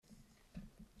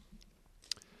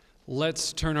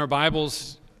Let's turn our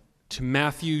Bibles to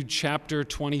Matthew chapter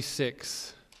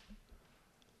 26.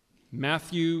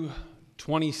 Matthew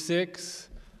 26,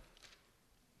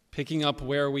 picking up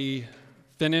where we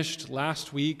finished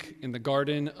last week in the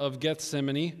Garden of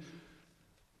Gethsemane.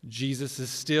 Jesus is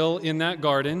still in that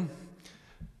garden.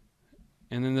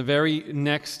 And in the very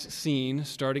next scene,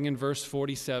 starting in verse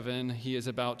 47, he is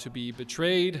about to be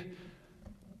betrayed,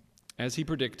 as he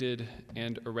predicted,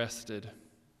 and arrested.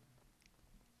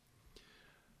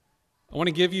 I want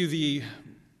to give you the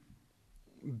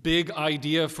big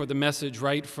idea for the message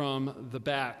right from the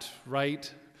bat, right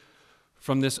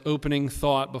from this opening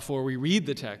thought before we read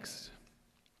the text.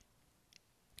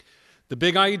 The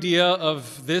big idea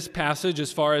of this passage,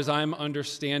 as far as I'm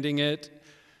understanding it,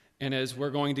 and as we're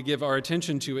going to give our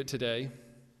attention to it today,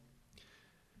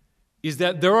 is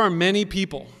that there are many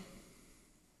people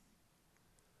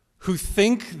who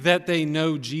think that they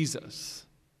know Jesus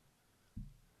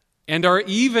and are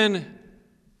even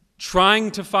trying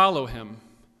to follow him,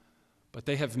 but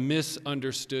they have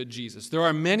misunderstood Jesus. There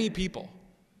are many people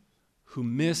who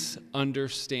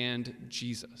misunderstand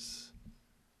Jesus,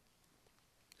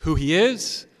 who he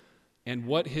is and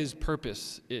what his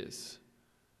purpose is.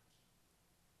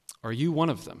 Are you one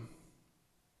of them?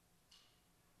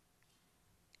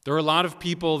 There are a lot of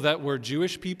people that were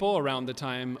Jewish people around the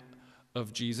time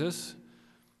of Jesus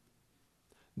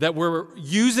that were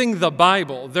using the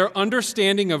Bible, their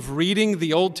understanding of reading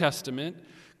the Old Testament,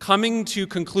 coming to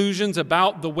conclusions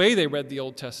about the way they read the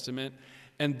Old Testament,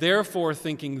 and therefore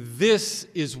thinking this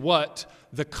is what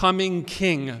the coming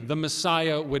king, the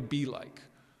Messiah, would be like.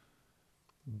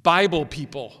 Bible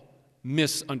people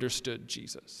misunderstood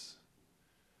Jesus.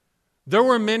 There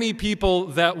were many people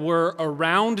that were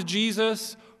around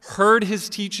Jesus, heard his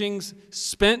teachings,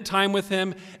 spent time with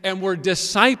him, and were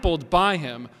discipled by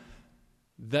him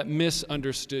that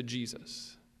misunderstood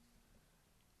Jesus.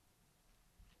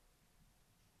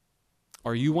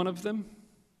 Are you one of them?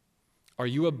 Are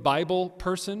you a Bible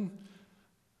person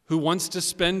who wants to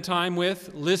spend time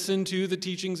with, listen to the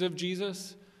teachings of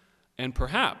Jesus, and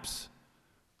perhaps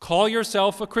call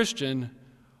yourself a Christian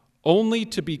only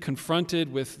to be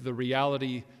confronted with the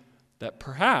reality that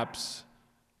perhaps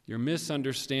you're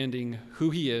misunderstanding who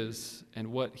he is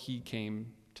and what he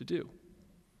came to do?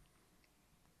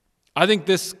 I think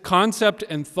this concept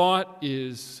and thought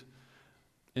is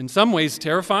in some ways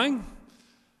terrifying,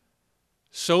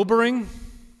 sobering,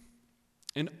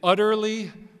 and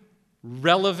utterly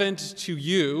relevant to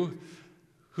you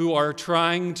who are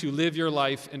trying to live your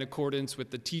life in accordance with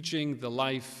the teaching, the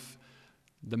life,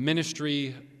 the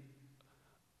ministry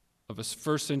of a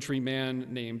first century man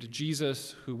named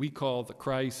Jesus, who we call the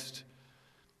Christ.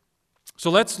 So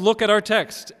let's look at our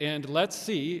text and let's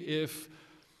see if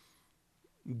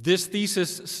this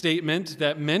thesis statement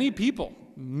that many people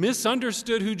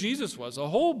misunderstood who Jesus was, a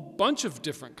whole bunch of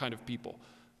different kind of people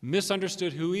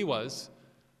misunderstood who he was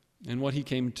and what he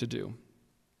came to do.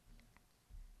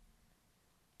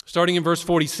 Starting in verse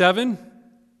 47,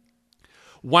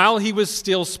 while he was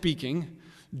still speaking,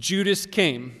 Judas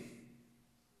came,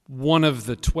 one of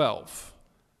the 12,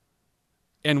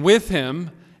 and with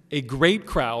him a great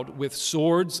crowd with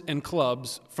swords and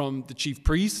clubs from the chief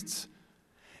priests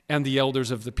and the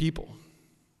elders of the people.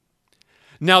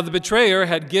 Now the betrayer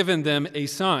had given them a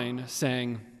sign,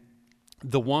 saying,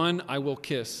 "The one I will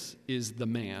kiss is the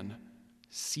man.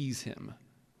 Seize him."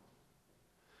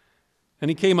 And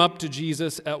he came up to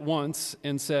Jesus at once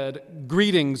and said,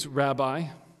 "Greetings, Rabbi."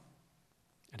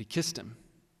 And he kissed him.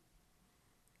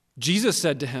 Jesus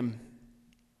said to him,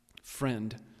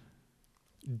 "Friend,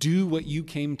 do what you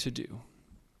came to do."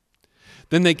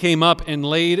 Then they came up and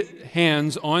laid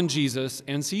hands on Jesus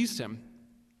and seized him.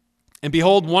 And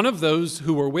behold, one of those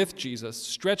who were with Jesus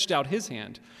stretched out his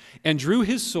hand and drew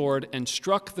his sword and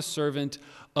struck the servant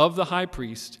of the high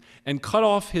priest and cut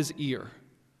off his ear.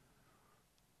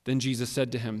 Then Jesus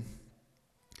said to him,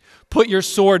 "Put your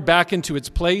sword back into its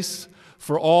place,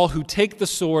 for all who take the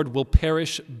sword will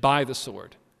perish by the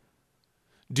sword.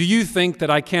 Do you think that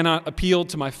I cannot appeal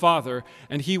to my Father,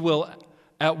 and he will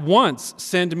at once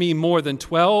send me more than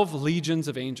 12 legions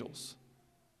of angels?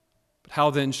 But how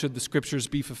then should the scriptures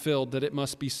be fulfilled that it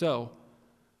must be so?"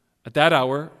 At that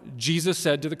hour, Jesus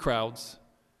said to the crowds,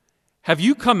 "Have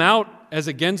you come out as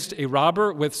against a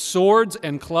robber with swords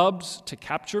and clubs to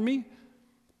capture me?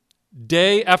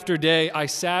 Day after day I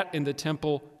sat in the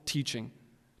temple teaching,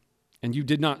 and you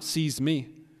did not seize me.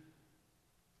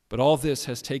 But all this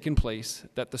has taken place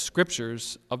that the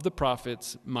scriptures of the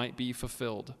prophets might be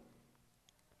fulfilled."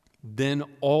 Then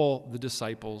all the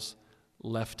disciples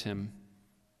left him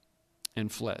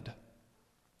and fled.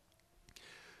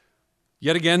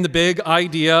 Yet again, the big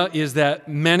idea is that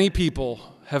many people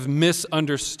have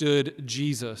misunderstood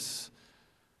Jesus,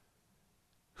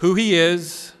 who he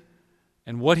is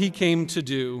and what he came to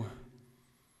do.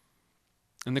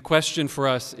 And the question for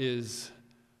us is,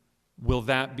 will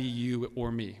that be you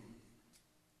or me?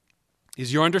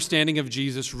 Is your understanding of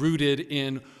Jesus rooted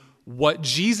in what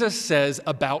Jesus says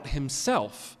about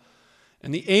himself?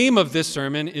 And the aim of this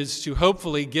sermon is to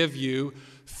hopefully give you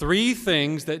 3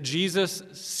 things that Jesus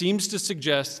seems to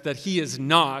suggest that he is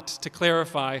not, to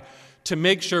clarify, to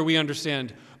make sure we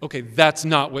understand, okay, that's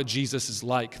not what Jesus is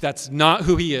like. That's not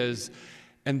who he is,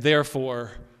 and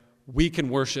therefore we can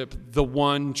worship the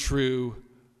one true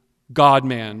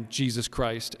God-man, Jesus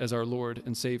Christ, as our Lord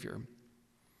and Savior.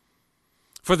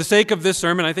 For the sake of this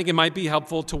sermon, I think it might be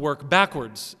helpful to work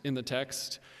backwards in the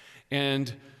text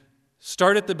and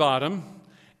start at the bottom,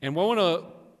 and we want to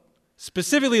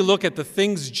specifically look at the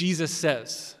things Jesus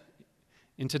says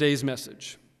in today's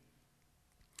message.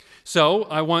 So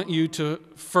I want you to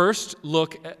first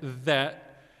look at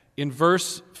that in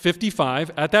verse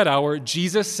 55. At that hour,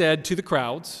 Jesus said to the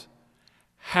crowds,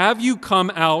 "Have you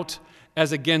come out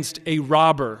as against a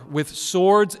robber with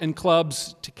swords and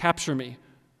clubs to capture me?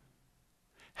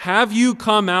 Have you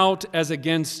come out as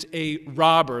against a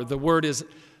robber?" The word is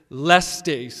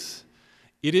lestes.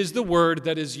 It is the word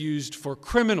that is used for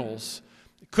criminals.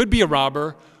 It could be a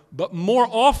robber, but more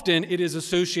often it is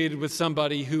associated with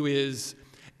somebody who is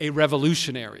a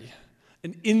revolutionary,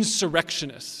 an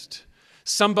insurrectionist,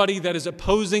 somebody that is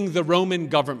opposing the Roman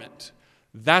government.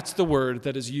 That's the word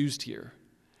that is used here.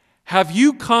 Have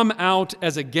you come out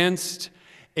as against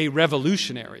a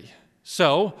revolutionary?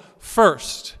 So,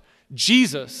 first,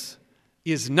 Jesus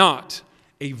is not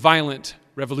a violent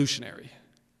revolutionary.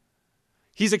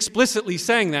 He's explicitly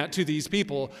saying that to these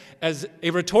people as a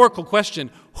rhetorical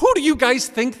question. Who do you guys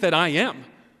think that I am?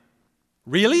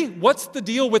 Really? What's the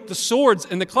deal with the swords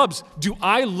and the clubs? Do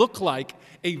I look like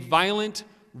a violent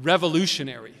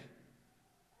revolutionary?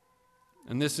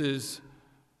 And this is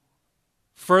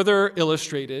further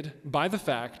illustrated by the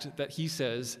fact that he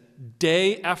says,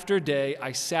 "Day after day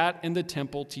I sat in the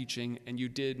temple teaching, and you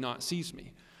did not seize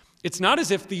me." It's not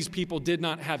as if these people did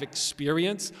not have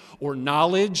experience or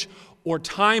knowledge or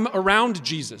time around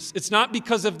Jesus. It's not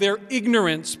because of their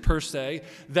ignorance, per se,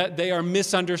 that they are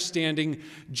misunderstanding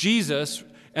Jesus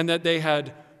and that they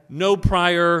had no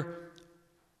prior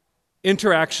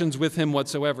interactions with him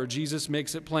whatsoever. Jesus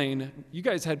makes it plain, you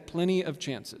guys had plenty of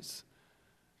chances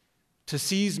to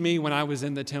seize me when I was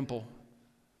in the temple.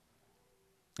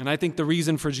 And I think the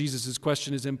reason for Jesus'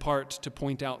 question is in part to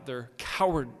point out their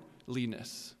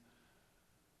cowardliness.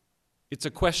 It's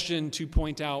a question to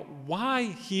point out, why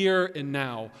here and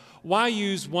now? Why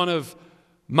use one of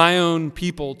my own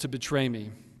people to betray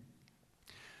me?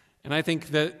 And I think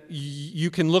that you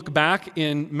can look back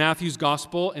in Matthew's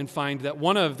gospel and find that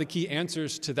one of the key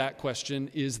answers to that question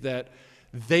is that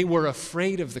they were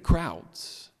afraid of the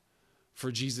crowds.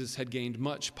 For Jesus had gained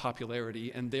much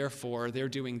popularity, and therefore they're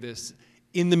doing this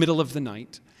in the middle of the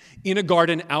night, in a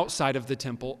garden outside of the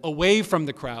temple, away from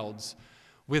the crowds,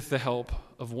 with the help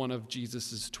of one of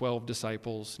Jesus' 12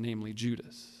 disciples, namely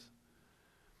Judas.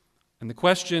 And the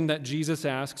question that Jesus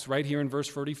asks right here in verse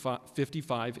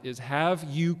 55 is, "Have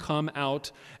you come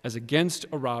out as against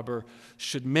a robber?"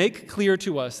 should make clear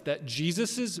to us that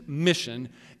Jesus' mission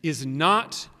is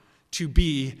not to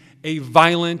be a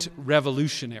violent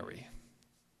revolutionary.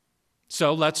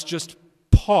 So let's just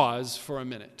pause for a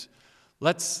minute.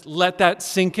 Let's let that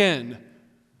sink in.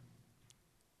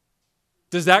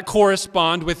 Does that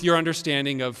correspond with your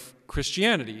understanding of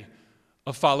Christianity,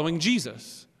 of following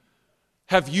Jesus?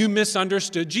 Have you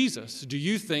misunderstood Jesus? Do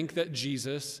you think that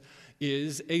Jesus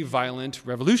is a violent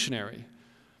revolutionary?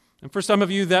 And for some of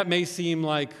you, that may seem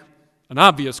like an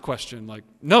obvious question, like,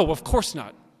 no, of course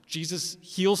not. Jesus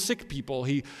heals sick people.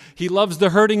 He loves the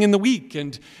hurting and the weak,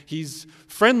 and he's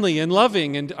friendly and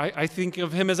loving, and I think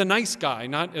of him as a nice guy,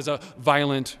 not as a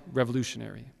violent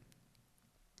revolutionary.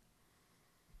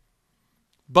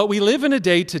 But we live in a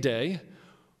day today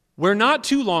where not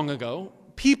too long ago,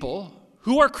 people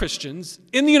who are Christians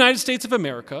in the United States of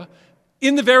America,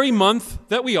 in the very month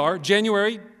that we are,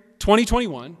 January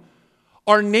 2021,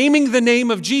 are naming the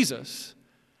name of Jesus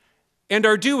and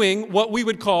are doing what we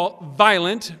would call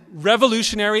violent,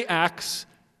 revolutionary acts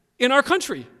in our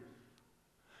country.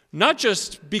 Not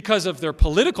just because of their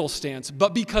political stance,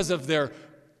 but because of their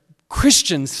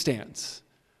Christian stance,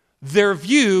 their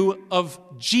view of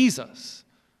Jesus.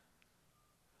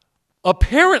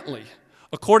 Apparently,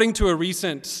 according to a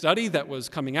recent study that was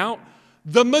coming out,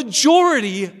 the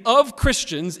majority of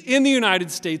Christians in the United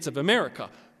States of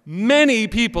America, many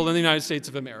people in the United States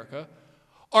of America,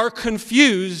 are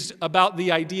confused about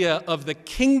the idea of the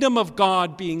kingdom of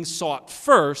God being sought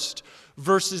first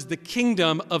versus the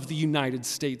kingdom of the United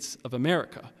States of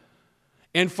America.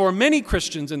 And for many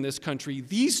Christians in this country,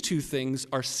 these two things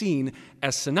are seen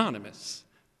as synonymous.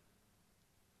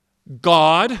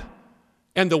 God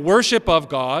and the worship of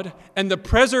God and the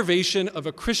preservation of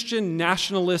a Christian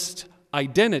nationalist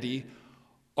identity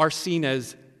are seen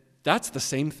as that's the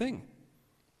same thing.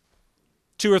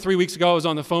 2 or 3 weeks ago, I was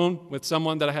on the phone with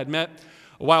someone that I had met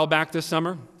a while back this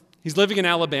summer. He's living in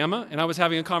Alabama, and I was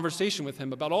having a conversation with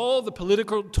him about all the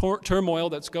political turmoil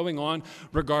that's going on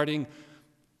regarding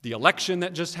the election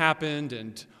that just happened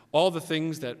and all the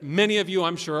things that many of you,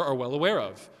 I'm sure, are well aware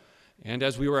of. And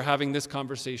as we were having this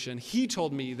conversation, he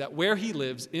told me that where he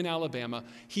lives in Alabama,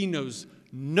 he knows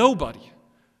nobody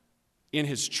in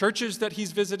his churches that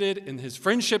he's visited, in his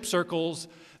friendship circles,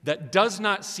 that does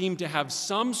not seem to have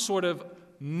some sort of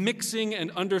mixing and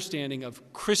understanding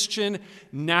of Christian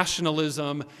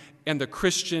nationalism and the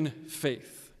Christian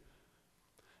faith.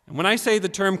 And when I say the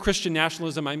term Christian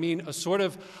nationalism, I mean a sort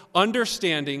of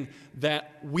understanding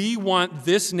that we want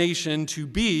this nation to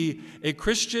be a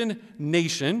Christian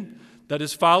nation that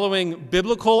is following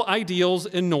biblical ideals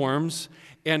and norms,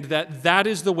 and that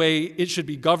is the way it should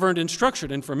be governed and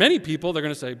structured. And for many people, they're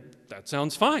going to say, that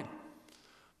sounds fine.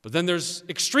 But then there's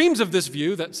extremes of this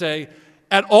view that say,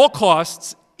 at all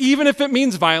costs, even if it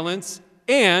means violence,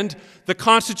 and the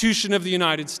Constitution of the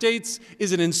United States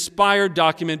is an inspired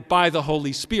document by the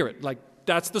Holy Spirit. Like,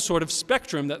 that's the sort of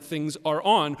spectrum that things are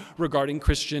on regarding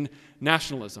Christian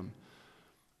nationalism.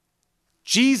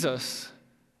 Jesus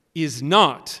is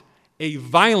not a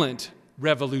violent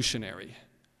revolutionary.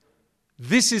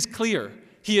 This is clear.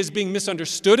 He is being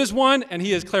misunderstood as one, and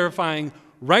he is clarifying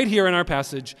right here in our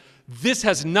passage, this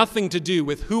has nothing to do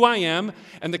with who I am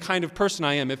and the kind of person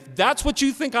I am. If that's what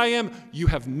you think I am, you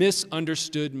have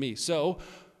misunderstood me. So,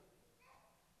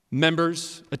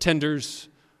 members, attenders,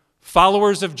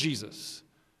 followers of Jesus,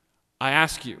 I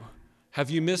ask you, have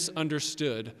you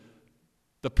misunderstood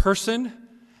the person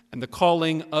and the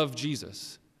calling of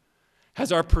Jesus?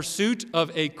 Has our pursuit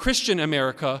of a Christian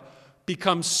America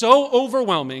become so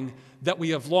overwhelming that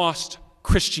we have lost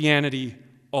Christianity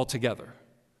altogether?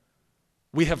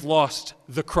 We have lost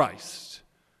the Christ.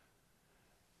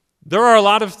 There are a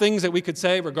lot of things that we could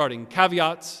say regarding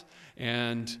caveats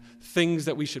and things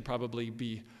that we should probably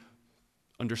be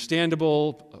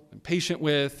understandable and patient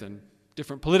with, and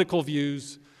different political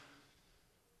views.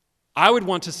 I would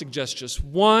want to suggest just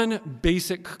one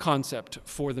basic concept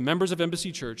for the members of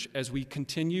Embassy Church as we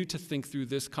continue to think through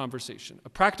this conversation, a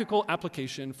practical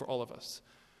application for all of us.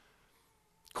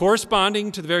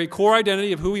 Corresponding to the very core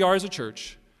identity of who we are as a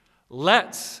church,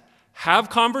 let's have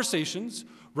conversations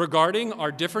regarding our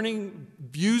differing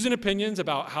views and opinions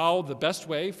about how the best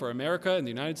way for America and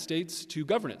the United States to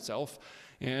govern itself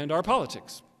and our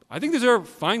politics. I think these are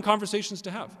fine conversations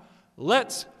to have.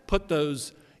 Let's put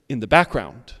those in the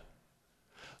background.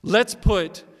 Let's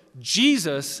put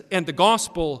Jesus and the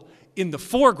gospel in the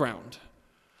foreground.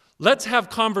 Let's have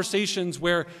conversations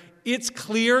where it's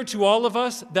clear to all of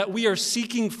us that we are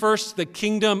seeking first the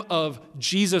kingdom of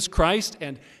Jesus Christ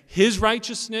and his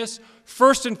righteousness,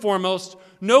 first and foremost,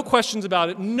 no questions about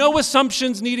it, no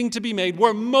assumptions needing to be made.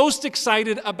 We're most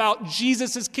excited about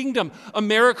Jesus' kingdom.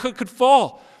 America could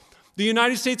fall. The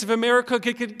United States of America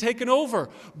could get taken over,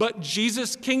 but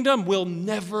Jesus' kingdom will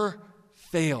never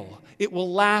fail. It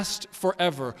will last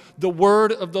forever. The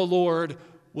word of the Lord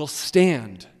will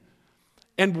stand.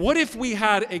 And what if we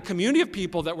had a community of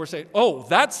people that were saying, oh,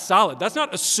 that's solid. That's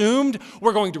not assumed.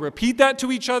 We're going to repeat that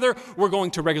to each other. We're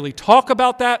going to regularly talk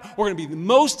about that. We're going to be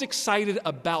most excited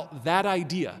about that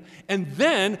idea. And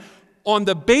then, on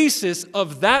the basis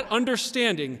of that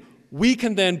understanding, we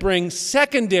can then bring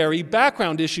secondary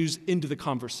background issues into the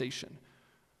conversation.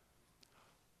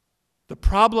 The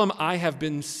problem I have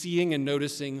been seeing and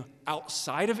noticing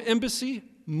outside of Embassy,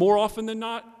 more often than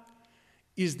not,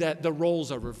 is that the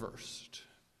roles are reversed.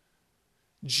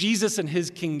 Jesus and his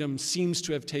kingdom seems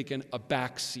to have taken a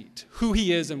back seat. Who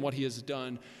he is and what he has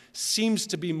done seems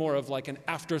to be more of like an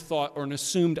afterthought or an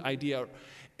assumed idea.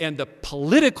 And the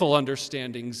political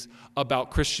understandings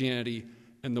about Christianity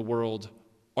and the world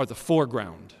are the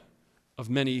foreground of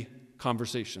many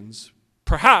conversations,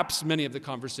 perhaps many of the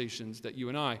conversations that you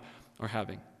and I are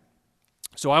having.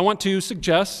 So I want to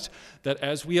suggest that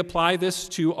as we apply this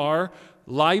to our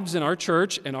lives in our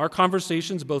church and our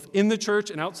conversations both in the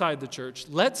church and outside the church,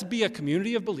 let's be a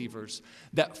community of believers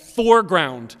that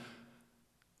foreground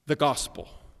the gospel,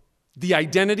 the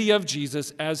identity of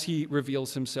Jesus as he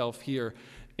reveals himself here.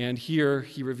 And here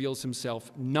he reveals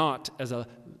himself not as a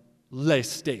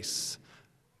lestes,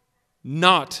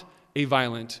 not a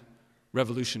violent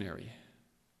revolutionary.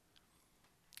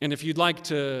 And if you'd like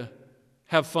to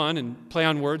have fun and play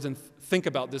on words and think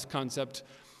about this concept,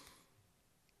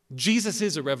 Jesus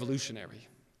is a revolutionary.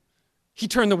 He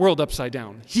turned the world upside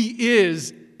down. He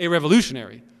is a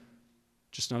revolutionary,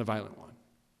 just not a violent one.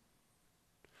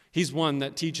 He's one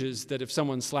that teaches that if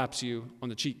someone slaps you on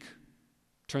the cheek,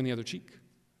 turn the other cheek.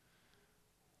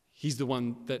 He's the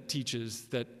one that teaches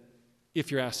that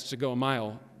if you're asked to go a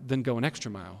mile, then go an extra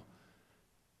mile.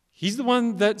 He's the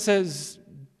one that says,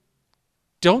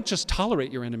 don't just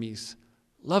tolerate your enemies,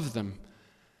 love them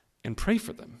and pray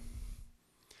for them.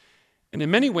 And in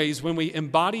many ways, when we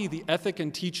embody the ethic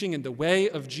and teaching and the way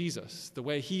of Jesus, the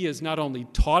way he has not only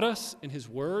taught us in his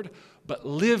word, but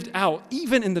lived out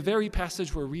even in the very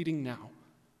passage we're reading now,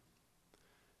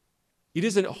 it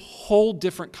is a whole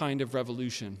different kind of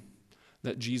revolution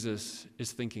that Jesus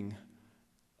is thinking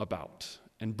about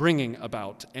and bringing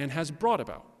about and has brought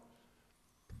about.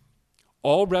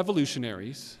 All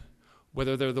revolutionaries,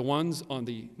 whether they're the ones on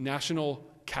the national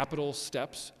Capitol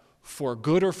steps, for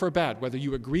good or for bad, whether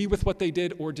you agree with what they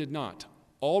did or did not,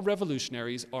 all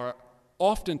revolutionaries are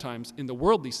oftentimes, in the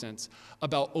worldly sense,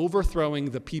 about overthrowing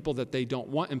the people that they don't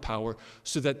want in power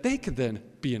so that they can then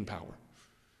be in power.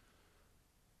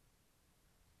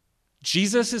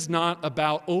 Jesus is not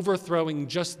about overthrowing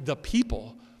just the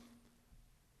people.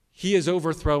 He is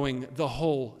overthrowing the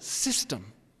whole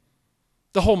system,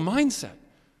 the whole mindset.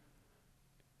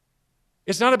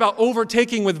 It's not about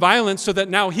overtaking with violence so that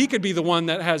now he could be the one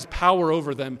that has power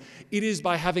over them. It is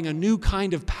by having a new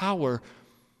kind of power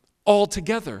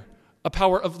altogether, a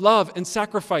power of love and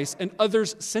sacrifice and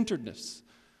others-centeredness,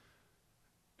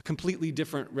 a completely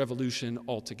different revolution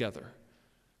altogether.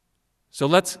 So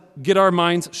let's get our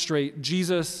minds straight.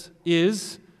 Jesus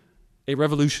is a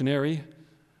revolutionary,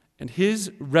 and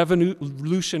his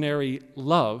revolutionary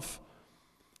love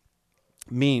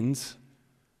means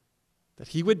that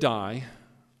he would die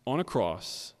on a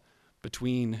cross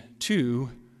between two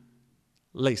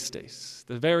lestes.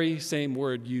 The very same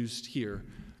word used here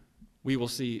we will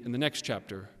see in the next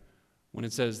chapter when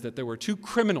it says that there were two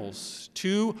criminals,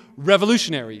 two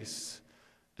revolutionaries.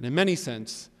 And in many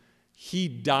sense, he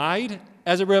died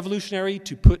as a revolutionary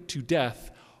to put to death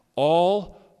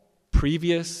all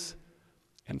previous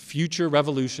and future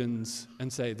revolutions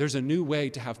and say, there's a new way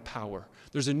to have power.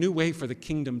 There's a new way for the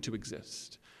kingdom to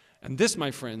exist. And this, my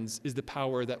friends, is the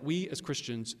power that we as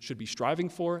Christians should be striving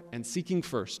for and seeking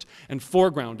first and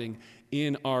foregrounding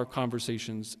in our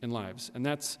conversations and lives. And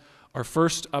that's our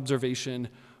first observation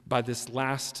by this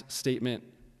last statement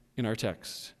in our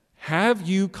text. Have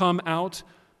you come out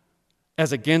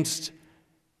as against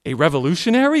a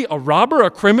revolutionary, a robber,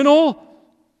 a criminal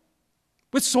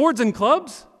with swords and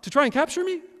clubs to try and capture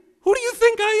me? Who do you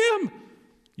think I am?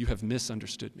 You have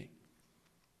misunderstood me.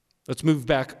 Let's move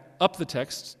back up the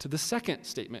text to the second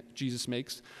statement Jesus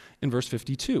makes in verse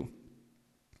 52.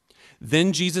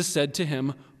 Then Jesus said to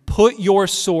him, "Put your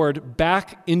sword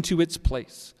back into its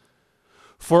place,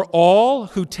 for all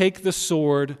who take the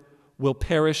sword will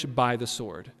perish by the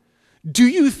sword. Do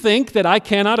you think that I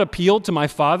cannot appeal to my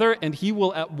Father, and he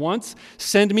will at once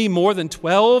send me more than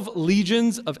 12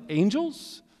 legions of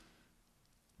angels?"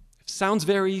 It sounds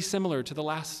very similar to the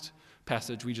last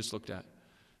passage we just looked at.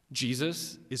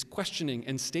 Jesus is questioning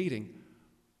and stating,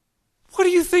 what do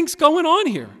you think's going on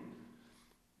here?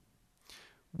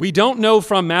 We don't know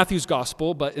from Matthew's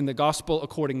gospel, but in the gospel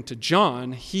according to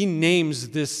John, he names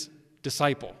this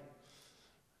disciple.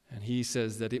 And he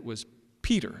says that it was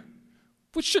Peter,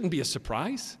 which shouldn't be a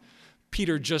surprise.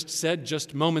 Peter just said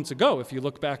just moments ago, if you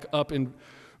look back up in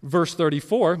verse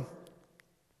 33,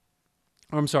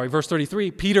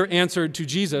 Peter answered to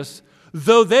Jesus,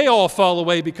 "Though they all fall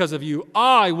away because of you,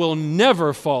 I will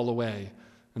never fall away."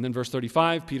 And then verse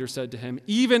 35, Peter said to him,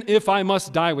 "Even if I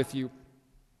must die with you,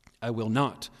 I will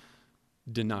not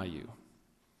deny you."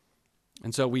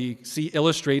 And so we see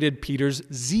illustrated Peter's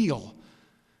zeal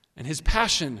and his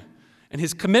passion and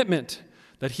his commitment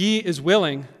that he is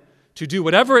willing to do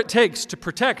whatever it takes to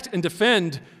protect and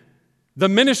defend the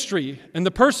ministry and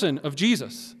the person of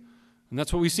Jesus. And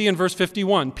that's what we see in verse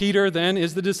 51. Peter then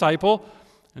is the disciple,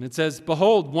 and it says,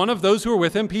 "Behold, one of those who were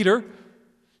with him, Peter,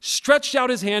 stretched out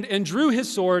his hand and drew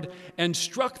his sword and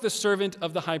struck the servant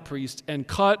of the high priest and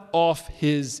cut off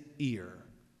his ear."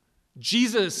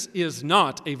 Jesus is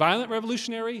not a violent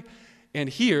revolutionary, and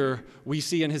here we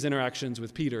see in his interactions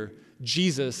with Peter,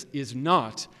 Jesus is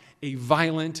not a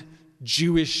violent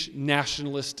Jewish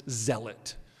nationalist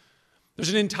zealot. There's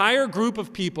an entire group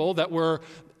of people that were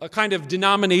a kind of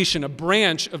denomination, a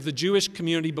branch of the Jewish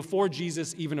community before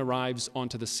Jesus even arrives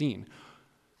onto the scene.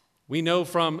 We know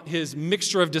from his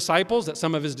mixture of disciples that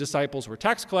some of his disciples were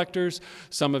tax collectors,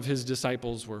 some of his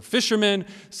disciples were fishermen,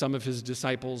 some of his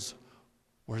disciples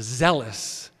were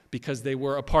zealous because they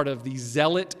were a part of the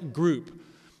zealot group.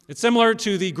 It's similar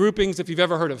to the groupings, if you've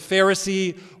ever heard of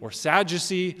Pharisee or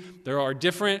Sadducee. There are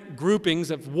different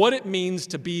groupings of what it means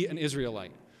to be an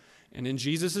Israelite. And in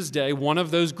Jesus' day, one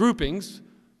of those groupings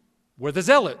were the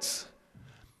zealots.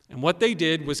 And what they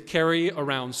did was carry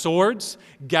around swords,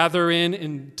 gather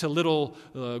into little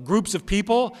groups of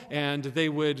people, and they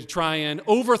would try and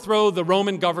overthrow the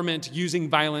Roman government using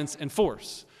violence and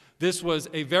force. This was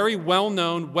a very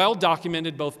well-known,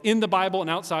 well-documented, both in the Bible and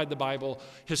outside the Bible,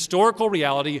 historical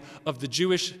reality of the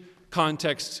Jewish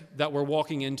context that we're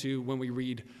walking into when we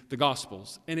read the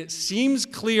Gospels. And it seems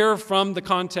clear from the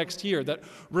context here that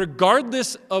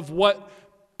regardless of what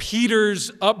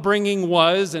Peter's upbringing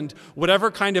was and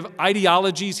whatever kind of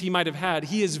ideologies he might have had,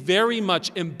 he is very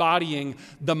much embodying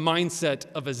the mindset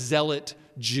of a zealot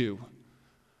Jew.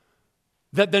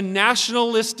 That the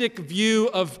nationalistic view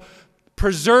of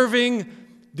preserving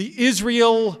the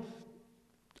Israel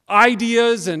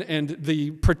ideas and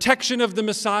the protection of the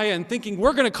Messiah and thinking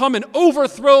we're going to come and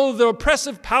overthrow the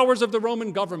oppressive powers of the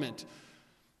Roman government.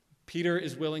 Peter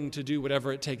is willing to do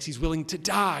whatever it takes. He's willing to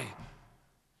die,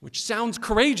 which sounds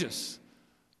courageous.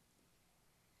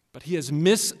 But he has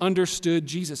misunderstood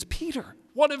Jesus. Peter,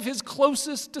 one of his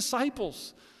closest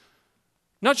disciples.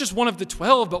 Not just one of the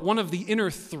 12, but one of the inner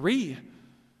three.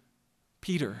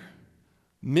 Peter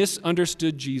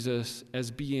misunderstood Jesus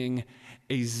as being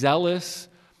a zealous,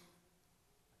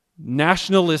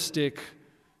 nationalistic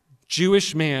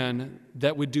Jewish man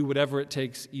that would do whatever it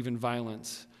takes, even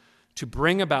violence, to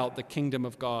bring about the kingdom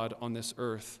of God on this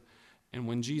earth. And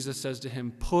when Jesus says to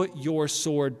him, put your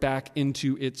sword back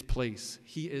into its place,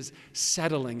 he is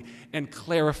settling and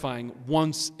clarifying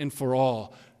once and for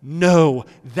all, no,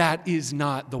 that is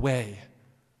not the way.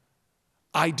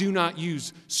 I do not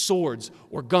use swords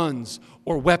or guns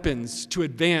or weapons to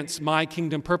advance my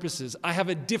kingdom purposes. I have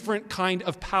a different kind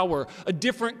of power, a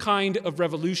different kind of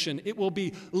revolution. It will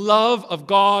be love of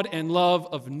God and love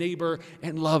of neighbor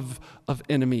and love of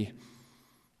enemy.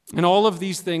 And all of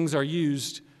these things are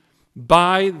used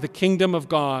by the kingdom of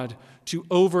God to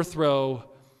overthrow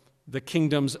the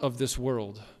kingdoms of this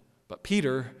world. But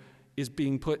Peter is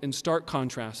being put in stark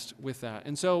contrast with that.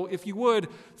 And so, if you would,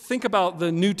 think about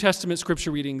the New Testament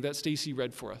scripture reading that Stacy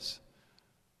read for us.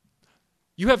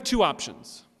 You have two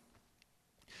options.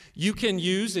 You can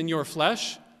use in your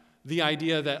flesh the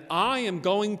idea that I am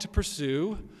going to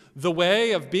pursue the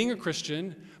way of being a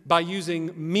Christian by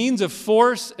using means of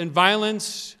force and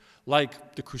violence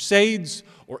like the Crusades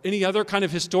or any other kind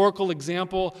of historical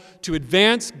example to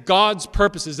advance God's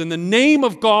purposes. In the name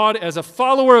of God, as a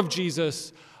follower of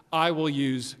Jesus, I will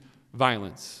use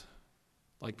violence,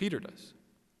 like Peter does.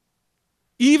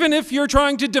 Even if you're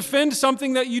trying to defend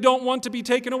something that you don't want to be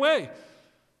taken away.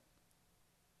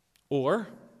 Or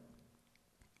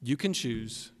you can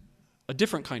choose a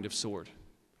different kind of sword,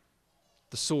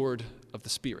 the sword of the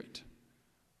Spirit,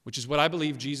 which is what I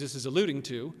believe Jesus is alluding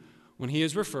to when he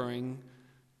is referring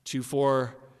to,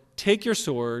 for take your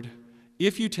sword,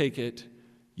 if you take it,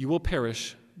 you will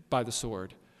perish by the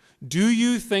sword. Do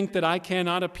you think that I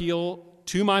cannot appeal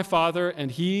to my Father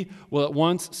and he will at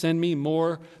once send me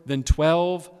more than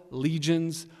 12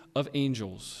 legions of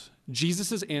angels?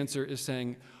 Jesus' answer is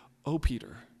saying, oh,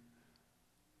 Peter,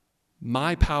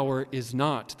 my power is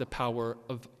not the power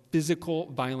of physical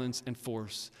violence and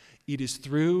force. It is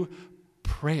through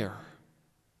prayer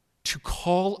to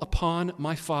call upon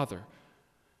my Father.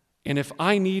 And if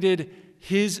I needed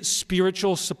his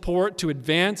spiritual support to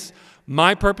advance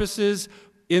my purposes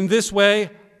in this way,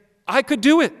 I could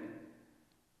do it.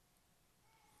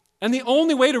 And the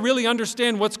only way to really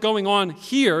understand what's going on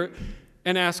here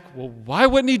and ask, well, why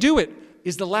wouldn't he do it,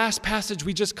 is the last passage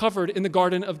we just covered in the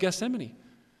Garden of Gethsemane.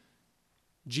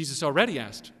 Jesus already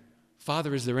asked,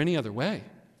 Father, is there any other way?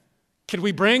 Can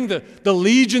we bring the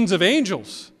legions of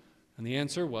angels? And the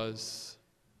answer was,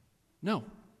 no,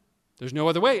 there's no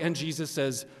other way. And Jesus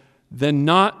says, then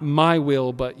not my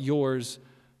will, but yours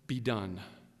be done.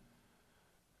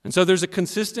 And so there's a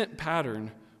consistent pattern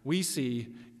we see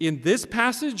in this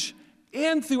passage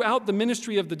and throughout the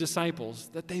ministry of the disciples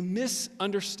that they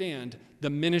misunderstand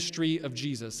the ministry of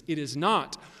Jesus. It is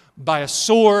not by a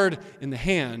sword in the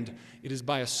hand, it is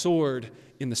by a sword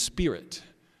in the Spirit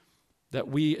that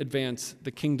we advance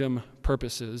the kingdom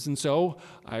purposes. And so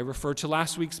I refer to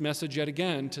last week's message yet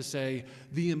again to say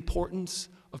the importance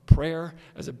of prayer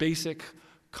as a basic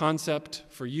concept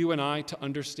for you and I to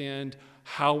understand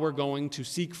how we're going to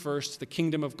seek first the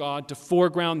kingdom of God, to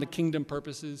foreground the kingdom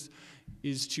purposes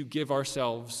is to give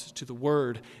ourselves to the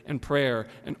word and prayer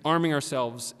and arming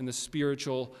ourselves in the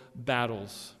spiritual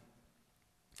battles.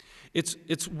 It's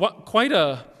quite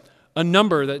a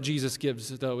number that Jesus gives,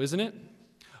 though, isn't it?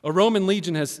 A Roman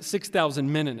legion has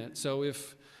 6,000 men in it. So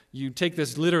if you take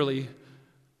this literally,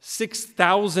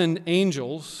 6,000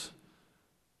 angels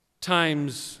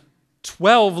times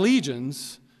 12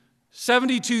 legions,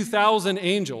 72,000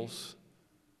 angels.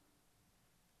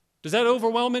 Does that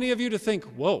overwhelm any of you to think,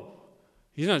 whoa,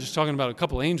 he's not just talking about a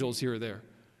couple angels here or there.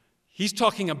 He's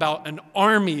talking about an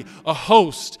army, a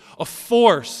host, a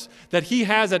force that he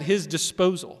has at his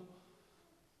disposal.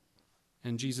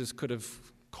 And Jesus could have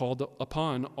called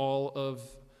upon all of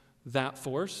that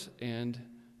force, and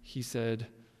he said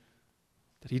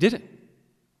that he didn't,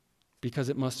 because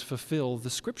it must fulfill the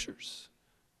Scriptures.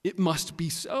 It must be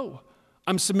so.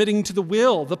 I'm submitting to the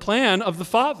will, the plan of the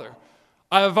Father.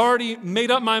 I have already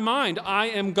made up my mind. I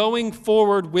am going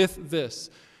forward with this.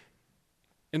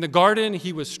 In the garden,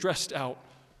 he was stressed out.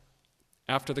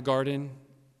 After the garden,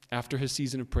 after his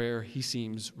season of prayer, he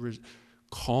seems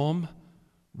calm,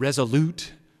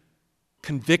 resolute,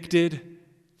 convicted.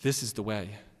 This is the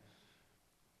way.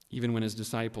 Even when his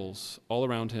disciples all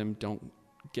around him don't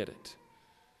get it.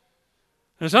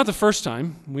 And it's not the first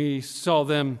time. We saw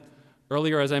them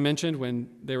earlier, as I mentioned, when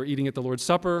they were eating at the Lord's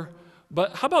Supper.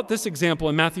 But how about this example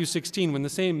in Matthew 16, when the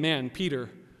same man, Peter,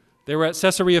 they were at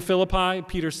Caesarea Philippi.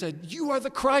 Peter said, "You are the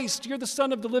Christ. You're the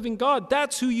Son of the living God.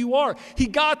 That's who you are." He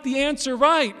got the answer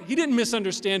right. He didn't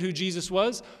misunderstand who Jesus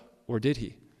was, or did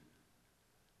he?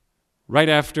 Right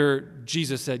after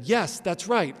Jesus said, "Yes, that's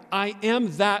right. I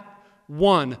am that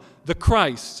one, the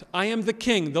Christ. I am the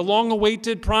King, the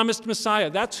long-awaited, promised Messiah.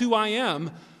 That's who I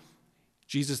am."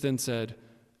 Jesus then said,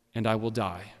 "And I will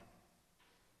die.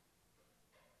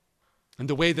 And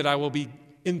the way that I will be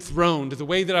enthroned, the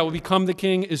way that I will become the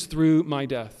king is through my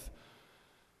death."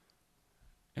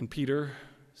 And Peter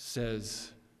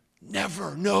says,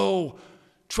 "Never, no,"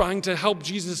 trying to help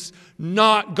Jesus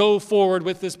not go forward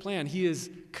with this plan. He is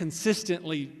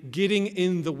consistently getting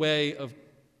in the way of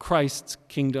Christ's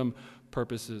kingdom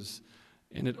purposes.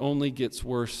 And it only gets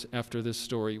worse after this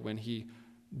story when he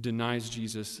denies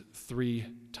Jesus 3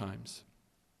 times.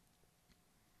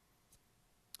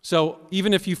 So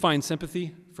even if you find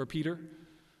sympathy for Peter,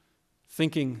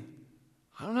 thinking,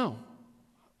 I don't know,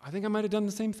 I think I might have done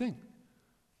the same thing.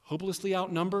 Hopelessly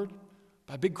outnumbered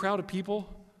by a big crowd of people,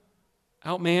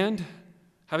 outmanned,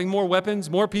 having more weapons,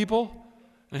 more people,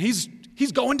 and he's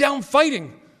going down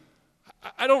fighting.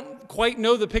 I don't quite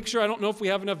know the picture. I don't know if we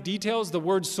have enough details. The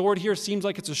word sword here seems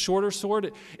like it's a shorter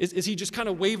sword. Is he just kind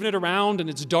of waving it around and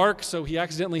it's dark, so he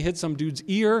accidentally hit some dude's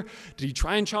ear? Did he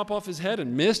try and chop off his head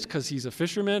and missed because he's a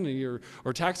fisherman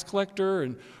or tax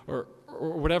collector or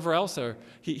whatever else? Or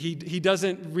he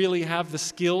doesn't really have the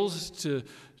skills to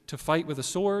fight with a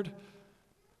sword.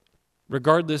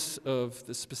 Regardless of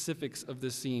the specifics of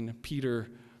this scene,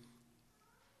 Peter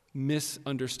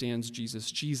misunderstands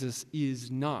Jesus. Jesus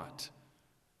is not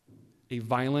a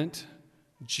violent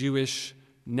Jewish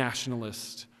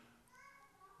nationalist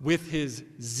with his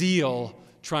zeal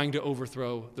trying to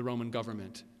overthrow the Roman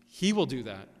government. He will do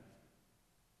that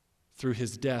through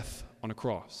his death on a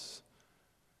cross,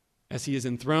 as he is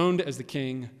enthroned as the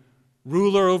king,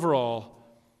 ruler over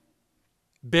all,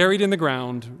 buried in the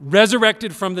ground,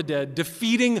 resurrected from the dead,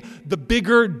 defeating the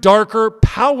bigger, darker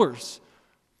powers.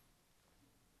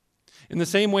 In the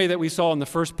same way that we saw in the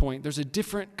first point, there's a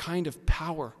different kind of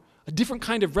power, a different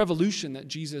kind of revolution that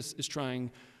Jesus is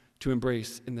trying to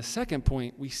embrace. In the second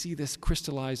point, we see this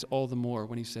crystallized all the more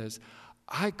when he says,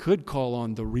 I could call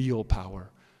on the real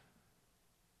power,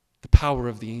 the power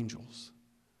of the angels.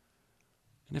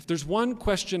 And if there's one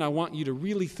question I want you to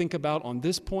really think about on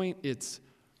this point, it's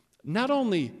not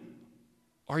only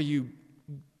are you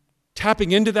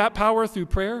tapping into that power through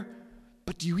prayer,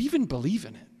 but do you even believe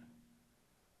in it?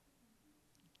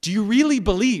 Do you really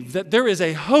believe that there is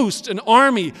a host, an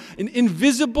army, an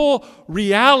invisible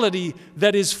reality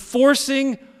that is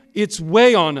forcing its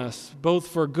way on us, both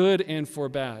for good and for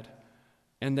bad?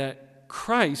 And that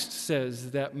Christ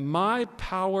says that my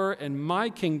power and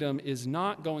my kingdom is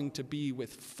not going to be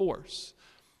with force,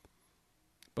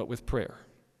 but with prayer.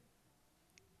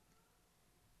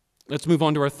 Let's move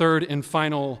on to our third and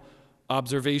final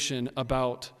observation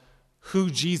about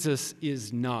who Jesus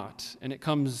is not. And it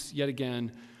comes yet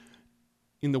again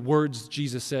in the words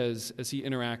Jesus says as he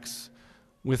interacts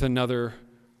with another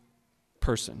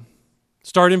person.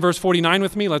 Start in verse 49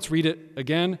 with me. Let's read it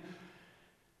again.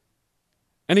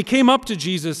 And he came up to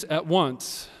Jesus at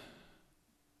once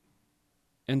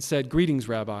and said, "Greetings,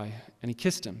 Rabbi," and he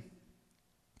kissed him.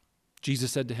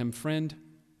 Jesus said to him, "Friend,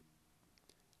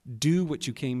 Do what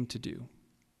you came to do."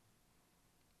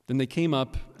 Then they came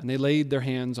up and they laid their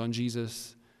hands on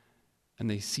Jesus and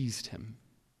they seized him.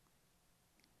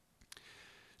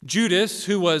 Judas,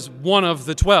 who was one of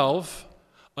the 12,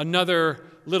 another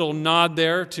little nod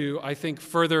there to, I think,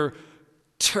 further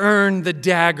turn the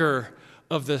dagger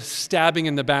of the stabbing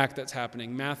in the back that's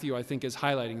happening. Matthew, I think, is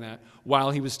highlighting that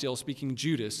while he was still speaking.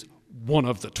 Judas, one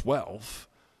of the 12.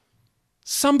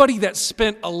 Somebody that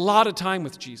spent a lot of time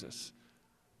with Jesus,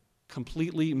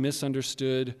 completely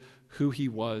misunderstood who he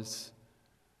was.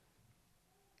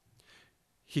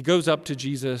 He goes up to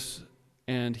Jesus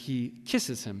and he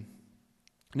kisses him.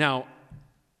 Now,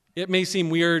 it may seem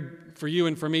weird for you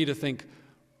and for me to think,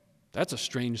 that's a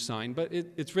strange sign, but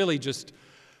it's really just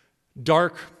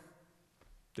dark.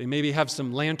 They maybe have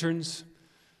some lanterns,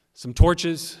 some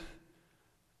torches,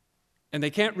 and they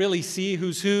can't really see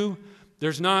who's who.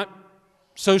 There's not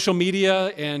social media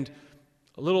and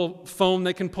a little phone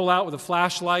they can pull out with a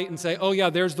flashlight and say, "Oh yeah,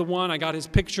 there's the one, I got his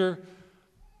picture."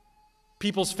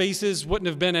 People's faces wouldn't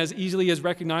have been as easily as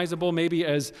recognizable maybe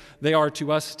as they are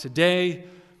to us today.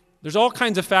 There's all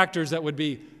kinds of factors that would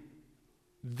be,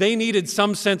 they needed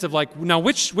some sense of like, now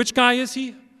which guy is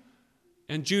he?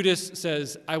 And Judas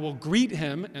says, "I will greet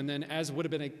him," and then, as would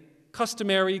have been a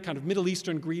customary kind of Middle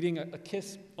Eastern greeting, a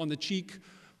kiss on the cheek,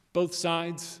 both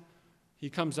sides. He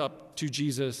comes up to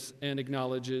Jesus and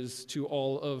acknowledges to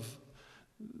all of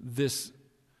this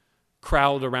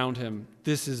crowd around him,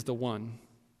 this is the one.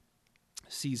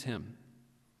 Sees him.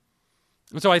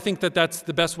 And so I think that that's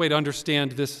the best way to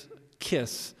understand this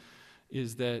kiss,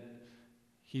 is that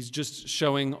he's just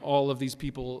showing all of these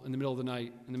people in the middle of the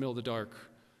night, in the middle of the dark,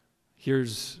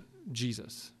 here's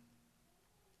Jesus.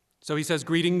 So he says,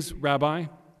 "Greetings, Rabbi,"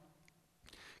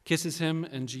 kisses him,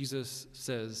 and Jesus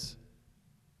says,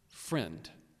 "Friend."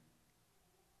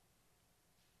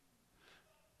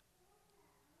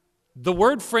 The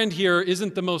word friend here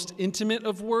isn't the most intimate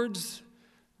of words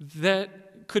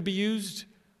that could be used,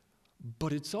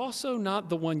 but it's also not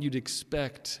the one you'd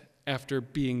expect after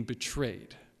being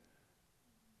betrayed.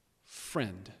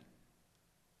 Friend.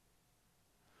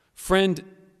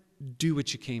 Friend, do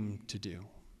what you came to do.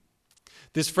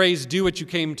 This phrase, "do what you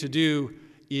came to do,"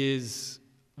 is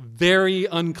very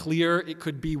unclear. It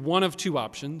could be one of two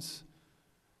options.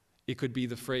 It could be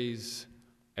the phrase,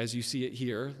 as you see it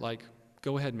here, like,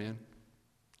 "Go ahead, man,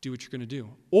 do what you're going to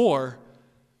do." Or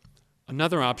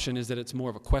another option is that it's more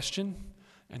of a question,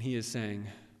 and he is saying,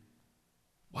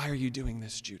 "Why are you doing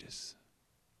this, Judas?"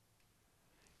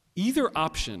 Either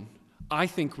option, I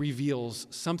think, reveals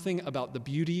something about the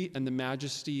beauty and the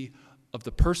majesty of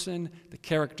the person, the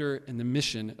character, and the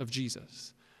mission of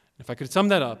Jesus. If I could sum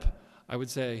that up, I would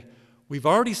say, we've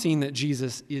already seen that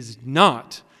Jesus is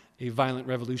not a violent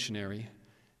revolutionary.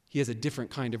 He has a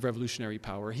different kind of revolutionary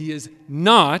power. He is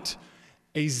not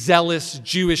a zealous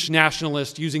Jewish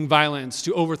nationalist using violence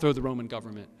to overthrow the Roman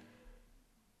government.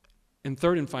 And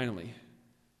third and finally,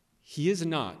 he is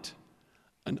not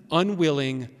an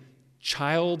unwilling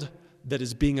child that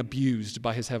is being abused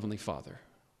by his heavenly Father.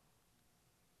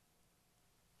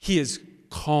 He is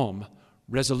calm,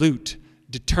 resolute,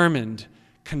 determined,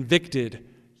 convicted.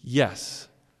 Yes,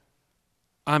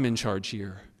 I'm in charge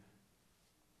here,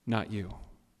 not you.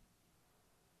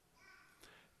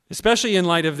 Especially in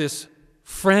light of this,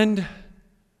 friend,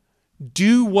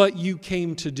 do what you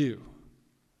came to do.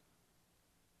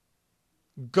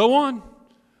 Go on.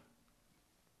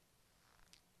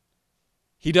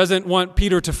 He doesn't want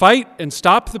Peter to fight and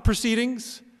stop the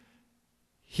proceedings.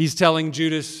 He's telling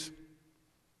Judas,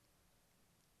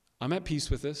 I'm at peace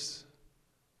with this.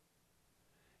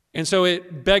 And so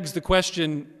it begs the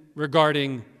question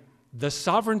regarding the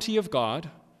sovereignty of God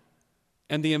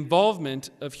and the involvement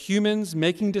of humans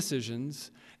making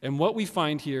decisions. And what we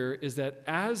find here is that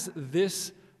as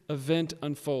this event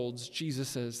unfolds, Jesus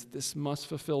says, this must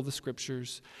fulfill the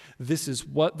scriptures. This is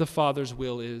what the Father's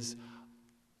will is.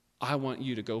 I want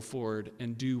you to go forward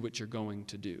and do what you're going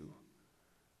to do.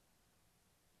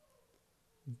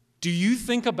 Do you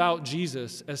think about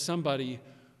Jesus as somebody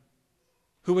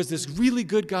who was this really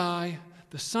good guy,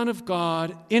 the Son of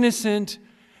God, innocent,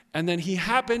 and then he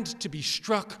happened to be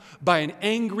struck by an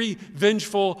angry,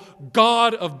 vengeful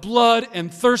God of blood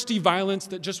and thirsty violence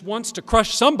that just wants to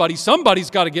crush somebody? Somebody's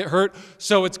got to get hurt,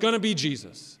 so it's going to be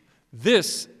Jesus.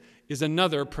 This is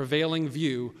another prevailing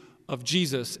view of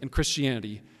Jesus and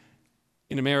Christianity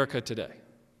in America today.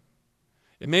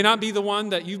 It may not be the one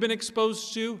that you've been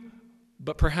exposed to,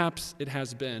 but perhaps it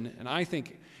has been. And I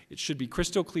think it should be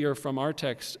crystal clear from our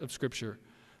text of Scripture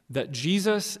that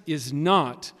Jesus is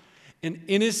not an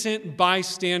innocent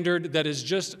bystander that is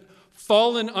just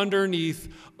fallen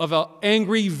underneath of an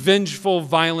angry, vengeful,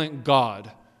 violent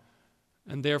God,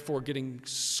 and therefore getting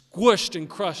squished and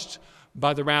crushed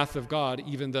by the wrath of God,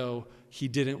 even though he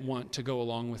didn't want to go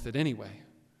along with it anyway.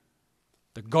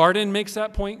 The garden makes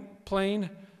that point plain.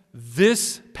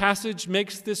 This passage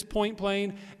makes this point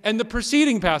plain. And the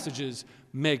preceding passages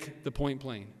make the point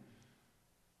plain.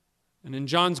 And in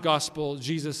John's gospel,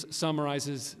 Jesus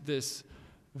summarizes this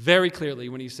very clearly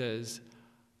when he says,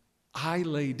 I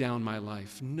lay down my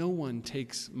life. No one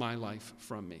takes my life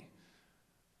from me.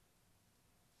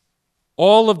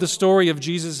 All of the story of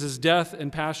Jesus' death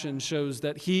and passion shows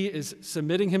that he is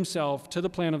submitting himself to the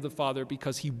plan of the Father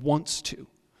because he wants to.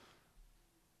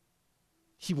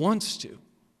 He wants to.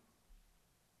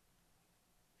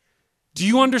 Do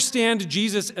you understand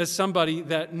Jesus as somebody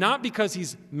that not because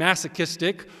he's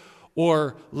masochistic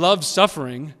or loves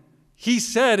suffering, he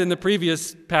said in the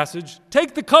previous passage,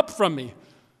 take the cup from me.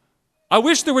 I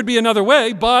wish there would be another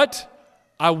way, but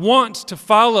I want to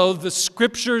follow the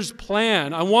Scripture's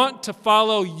plan. I want to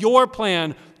follow your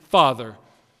plan, Father.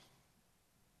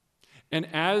 And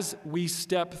as we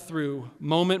step through,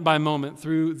 moment by moment,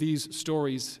 through these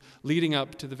stories leading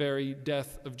up to the very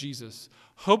death of Jesus,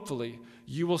 hopefully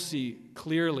you will see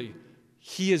clearly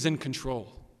he is in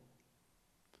control.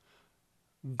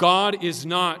 God is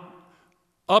not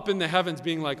up in the heavens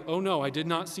being like, oh no, I did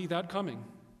not see that coming.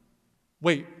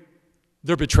 Wait,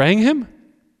 they're betraying him?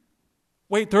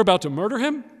 Wait, they're about to murder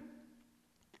him?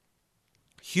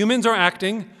 Humans are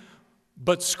acting,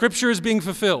 but Scripture is being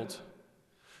fulfilled.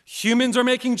 Humans are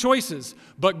making choices,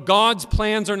 but God's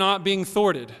plans are not being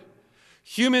thwarted.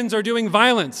 Humans are doing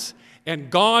violence, and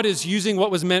God is using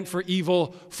what was meant for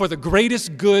evil for the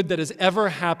greatest good that has ever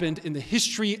happened in the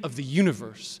history of the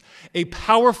universe. A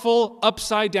powerful,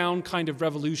 upside-down kind of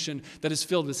revolution that is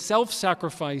filled with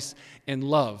self-sacrifice and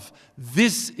love.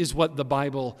 This is what the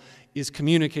Bible is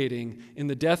communicating in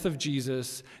the death of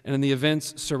Jesus and in the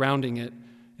events surrounding it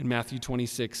in Matthew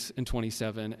 26 and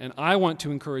 27. And I want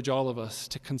to encourage all of us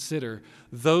to consider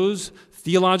those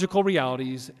theological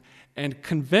realities and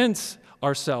convince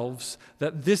ourselves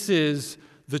that this is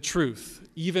the truth,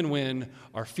 even when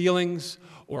our feelings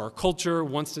or our culture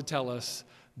wants to tell us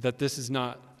that this is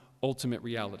not ultimate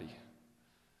reality.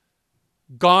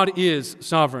 God is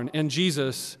sovereign, and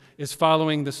Jesus is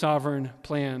following the sovereign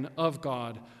plan of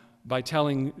God by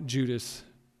telling Judas,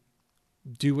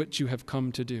 do what you have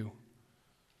come to do.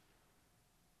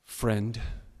 Friend,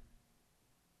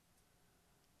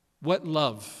 what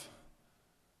love,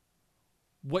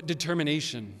 what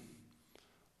determination,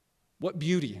 what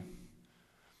beauty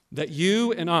that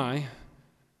you and I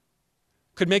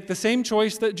could make the same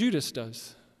choice that Judas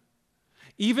does.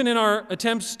 Even in our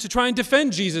attempts to try and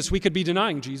defend Jesus, we could be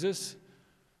denying Jesus,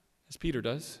 as Peter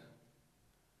does.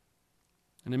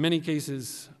 And in many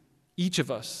cases, each of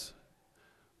us,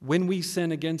 when we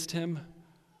sin against him,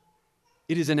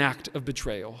 it is an act of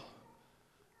betrayal.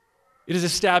 It is a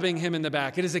stabbing him in the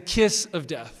back. It is a kiss of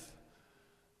death.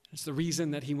 It's the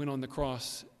reason that he went on the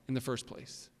cross in the first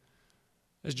place.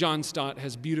 As John Stott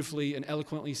has beautifully and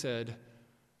eloquently said,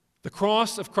 the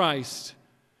cross of Christ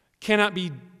cannot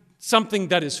be something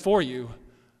that is for you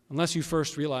unless you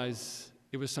first realize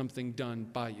it was something done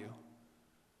by you.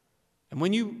 And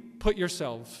when you put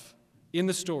yourself in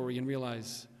the story and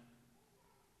realize,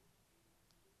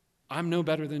 I'm no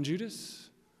better than Judas,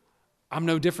 I'm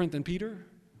no different than Peter,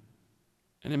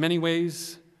 and in many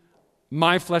ways,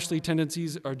 my fleshly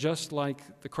tendencies are just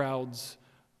like the crowds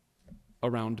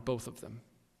around both of them,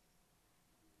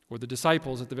 or the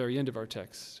disciples at the very end of our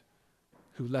text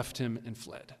who left him and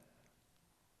fled.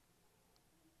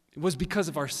 It was because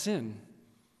of our sin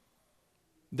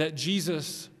that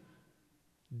Jesus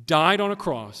died on a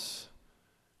cross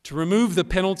to remove the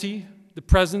penalty, the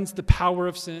presence, the power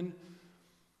of sin,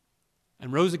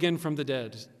 and rose again from the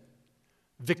dead,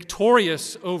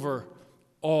 victorious over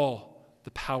all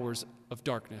the powers of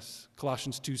darkness.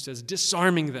 Colossians 2 says,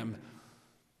 disarming them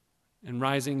and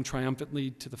rising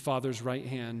triumphantly to the Father's right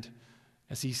hand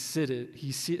as he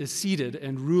is seated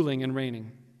and ruling and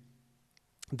reigning.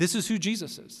 This is who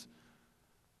Jesus is.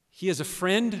 He is a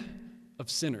friend of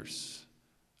sinners,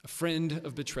 a friend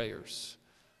of betrayers.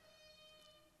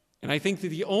 And I think that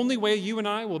the only way you and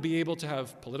I will be able to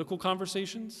have political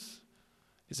conversations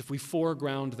is if we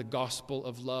foreground the gospel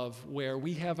of love, where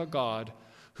we have a God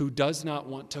who does not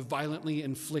want to violently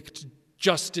inflict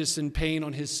justice and pain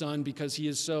on his son because he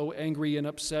is so angry and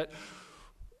upset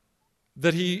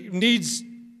that he needs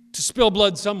to spill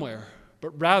blood somewhere, but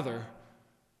rather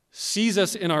sees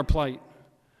us in our plight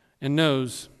and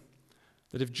knows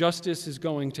that if justice is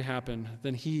going to happen,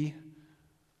 then he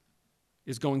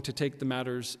is going to take the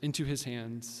matters into his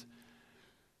hands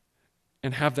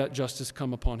and have that justice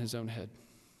come upon his own head.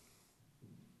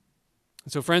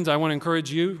 And so, friends, I want to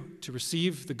encourage you to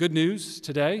receive the good news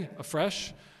today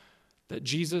afresh that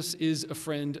Jesus is a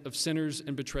friend of sinners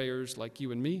and betrayers like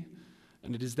you and me.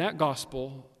 And it is that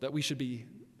gospel that we should be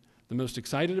the most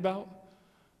excited about,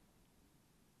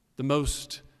 the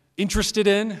most interested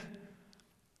in,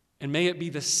 and may it be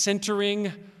the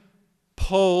centering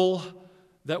pole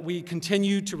that we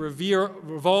continue to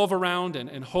revolve around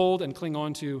and hold and cling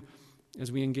on to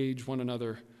as we engage one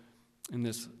another in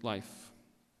this life.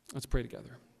 Let's pray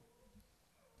together.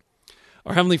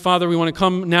 Our Heavenly Father, we want to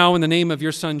come now in the name of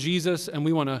your Son Jesus, and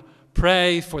we want to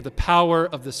pray for the power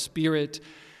of the Spirit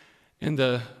and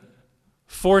the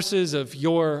forces of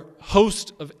your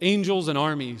host of angels and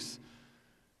armies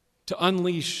to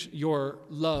unleash your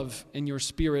love and your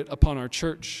Spirit upon our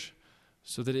church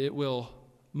so that it will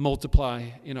multiply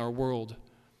in our world.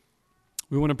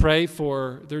 We want to pray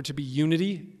for there to be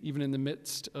unity even in the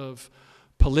midst of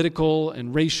political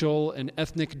and racial and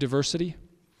ethnic diversity.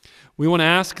 We want to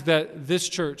ask that this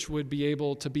church would be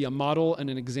able to be a model and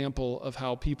an example of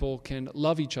how people can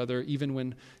love each other even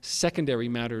when secondary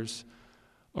matters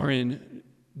are in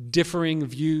differing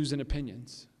views and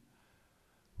opinions.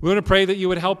 We want to pray that you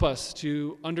would help us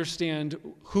to understand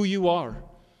who you are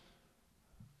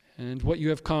and what you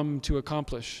have come to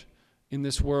accomplish in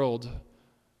this world,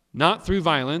 not through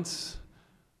violence,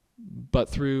 but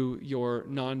through your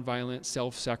nonviolent,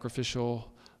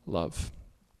 self-sacrificial love.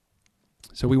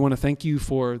 So we want to thank you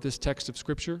for this text of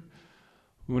Scripture.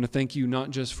 We want to thank you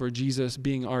not just for Jesus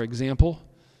being our example,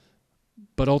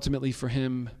 but ultimately for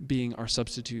him being our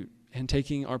substitute and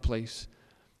taking our place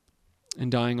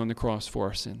and dying on the cross for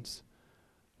our sins.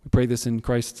 We pray this in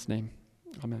Christ's name.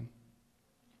 Amen.